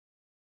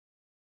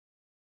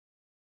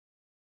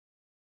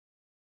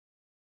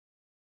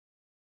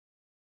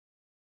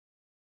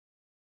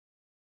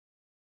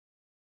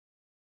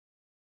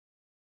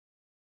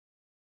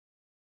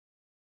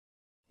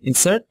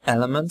Insert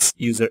Elements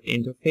user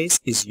interface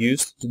is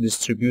used to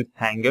distribute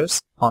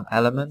hangers on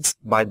elements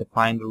by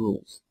defined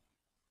rules.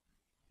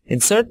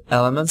 Insert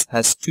Elements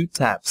has two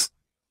tabs.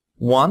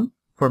 One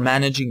for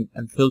managing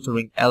and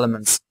filtering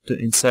elements to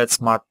insert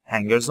smart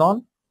hangers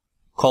on,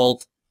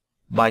 called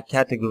by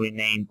category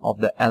name of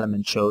the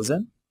element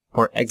chosen,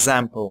 for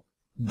example,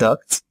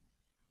 ducts,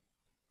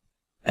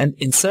 and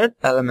Insert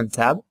Element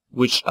tab,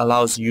 which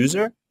allows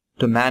user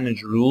to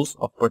manage rules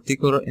of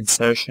particular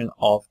insertion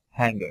of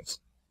hangers.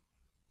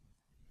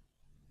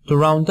 To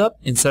round up,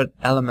 Insert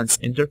Elements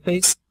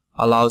interface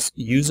allows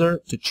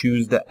user to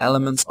choose the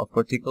elements of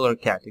particular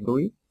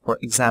category, for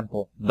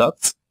example,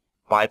 ducts,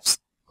 pipes,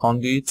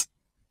 conduits,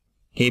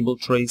 cable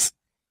trays,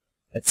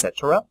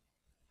 etc.,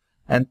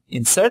 and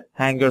insert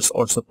hangers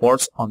or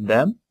supports on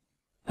them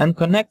and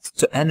connect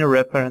to any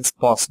reference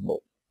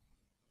possible.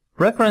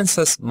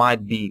 References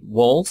might be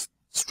walls,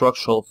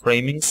 structural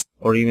framings,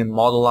 or even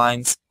model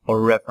lines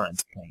or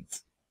reference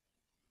planes.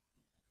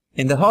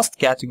 In the Host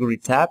Category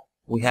tab,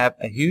 we have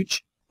a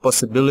huge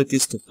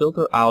possibilities to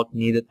filter out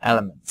needed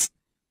elements.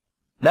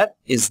 That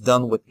is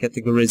done with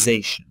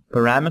categorization,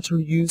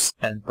 parameter use,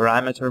 and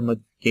parameter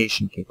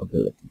modification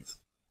capabilities.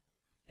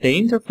 The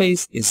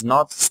interface is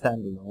not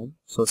standalone,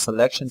 so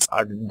selections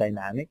are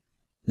dynamic.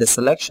 The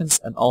selections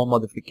and all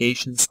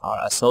modifications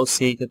are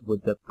associated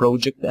with the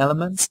project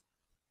elements.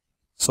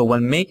 So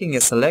when making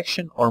a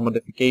selection or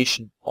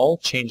modification, all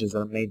changes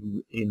are made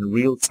in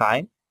real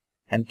time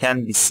and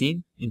can be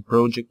seen in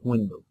project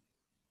window.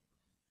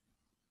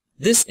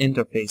 This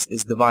interface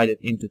is divided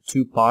into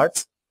two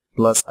parts,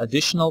 plus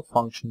additional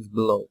functions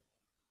below.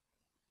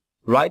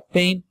 Right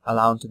pane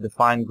allows to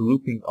define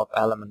grouping of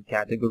element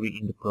category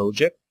in the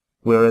project,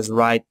 whereas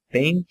right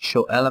pane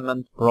show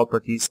element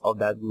properties of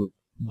that group.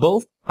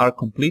 Both are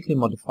completely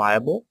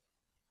modifiable.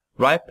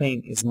 Right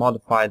pane is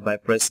modified by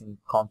pressing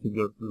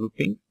Configure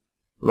Grouping,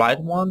 right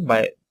one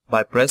by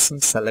pressing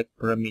Select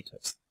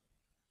Parameters.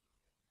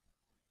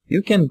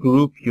 You can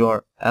group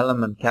your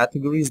element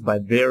categories by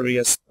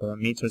various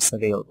parameters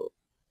available,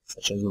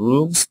 such as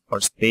rooms or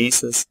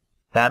spaces,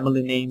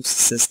 family names,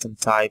 system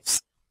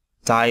types,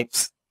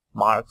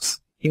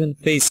 marks, even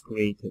face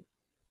created,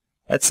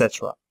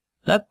 etc.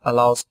 That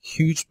allows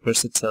huge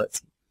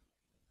versatility.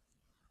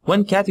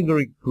 When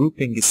category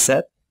grouping is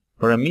set,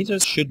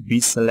 parameters should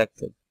be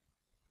selected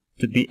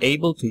to be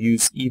able to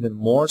use even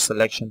more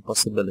selection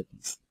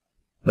possibilities.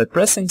 By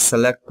pressing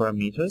Select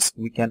Parameters,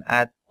 we can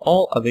add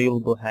all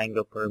available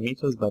hanger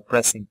parameters by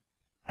pressing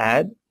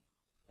Add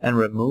and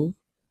Remove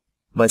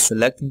by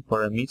selecting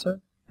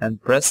Parameter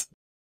and press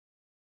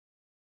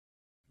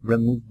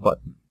Remove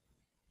button.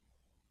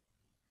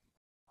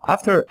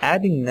 After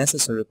adding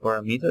necessary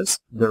parameters,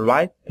 the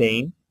right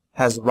pane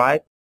has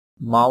right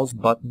mouse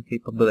button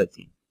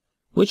capability,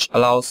 which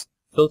allows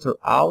filter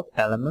out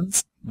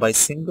elements by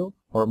single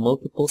or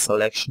multiple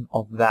selection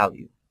of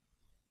value.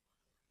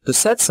 To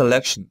set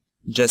selection,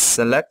 just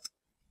select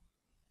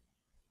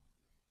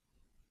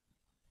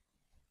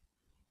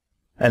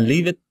and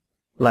leave it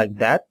like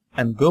that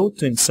and go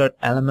to Insert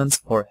Elements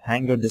for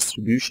hanger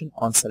distribution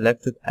on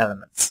selected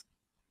elements.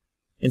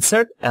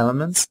 Insert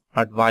Elements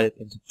are divided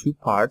into two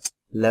parts,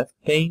 left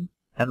pane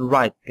and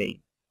right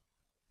pane.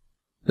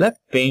 Left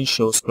pane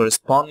shows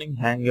corresponding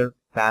hanger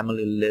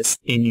family list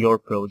in your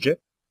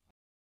project.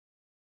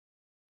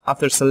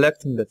 After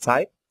selecting the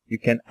type, you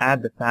can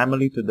add the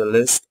family to the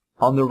list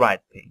on the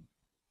right pane.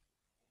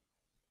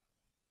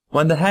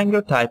 When the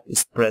hanger type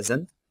is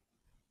present,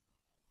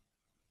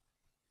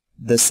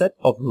 the set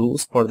of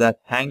rules for that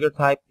hanger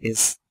type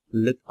is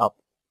lit up.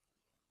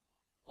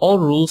 All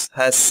rules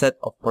has set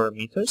of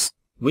parameters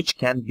which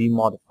can be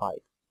modified.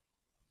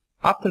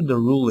 After the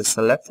rule is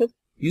selected,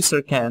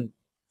 user can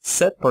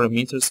set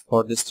parameters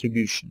for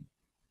distribution.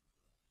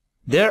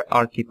 There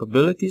are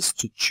capabilities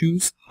to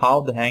choose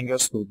how the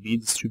hangers will be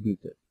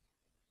distributed.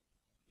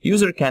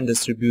 User can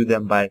distribute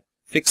them by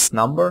fixed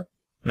number,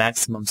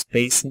 maximum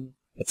spacing,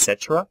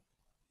 etc.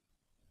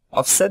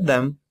 Offset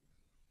them,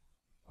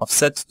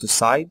 offset to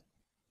side,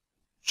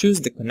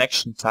 choose the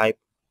connection type,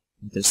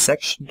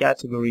 intersection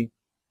category,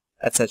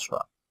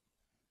 etc.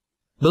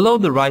 Below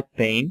the right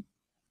pane,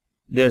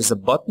 there is a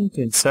button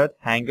to insert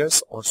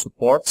hangers or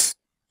supports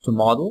to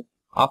model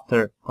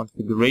after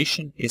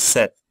configuration is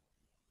set.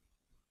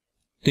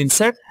 To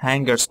insert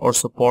hangers or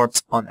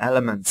supports on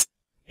elements,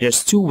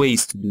 there's two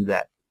ways to do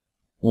that.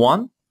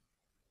 One,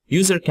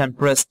 user can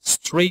press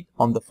straight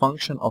on the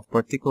function of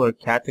particular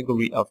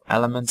category of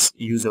elements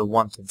user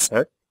wants to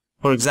insert,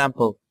 for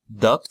example,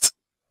 ducts,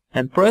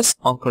 and press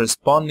on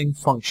corresponding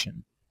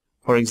function.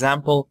 For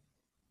example,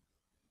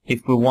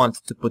 if we want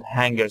to put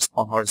hangers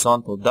on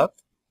horizontal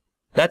duct,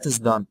 that is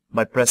done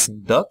by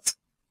pressing Duct,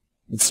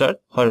 insert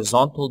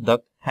horizontal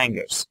duct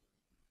hangers.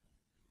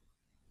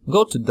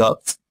 Go to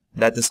Duct,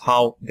 that is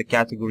how the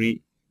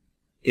category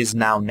is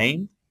now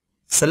named.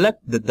 Select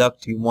the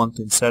duct you want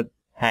to insert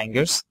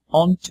hangers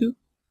onto.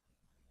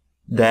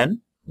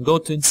 Then go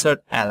to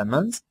Insert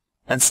Element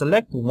and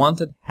select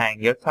wanted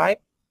hanger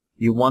type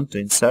you want to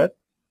insert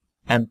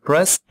and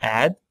press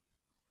Add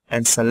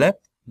and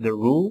select the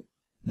rule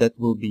that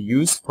will be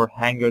used for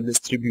hanger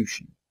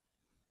distribution.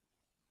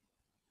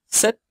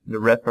 Set the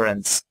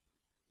reference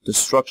to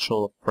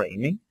structural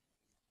framing.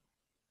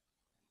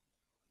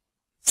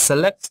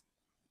 Select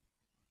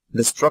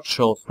the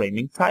structural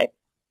framing type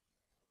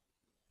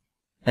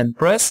and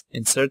press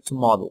Insert to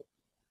Model.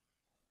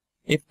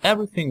 If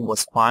everything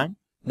was fine,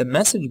 the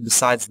message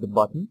beside the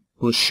button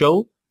will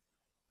show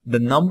the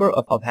number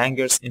of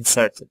hangers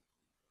inserted.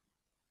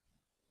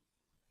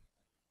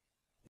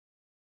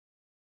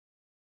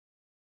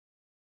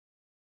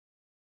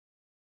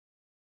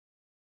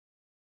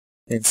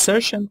 The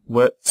insertion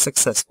was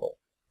successful.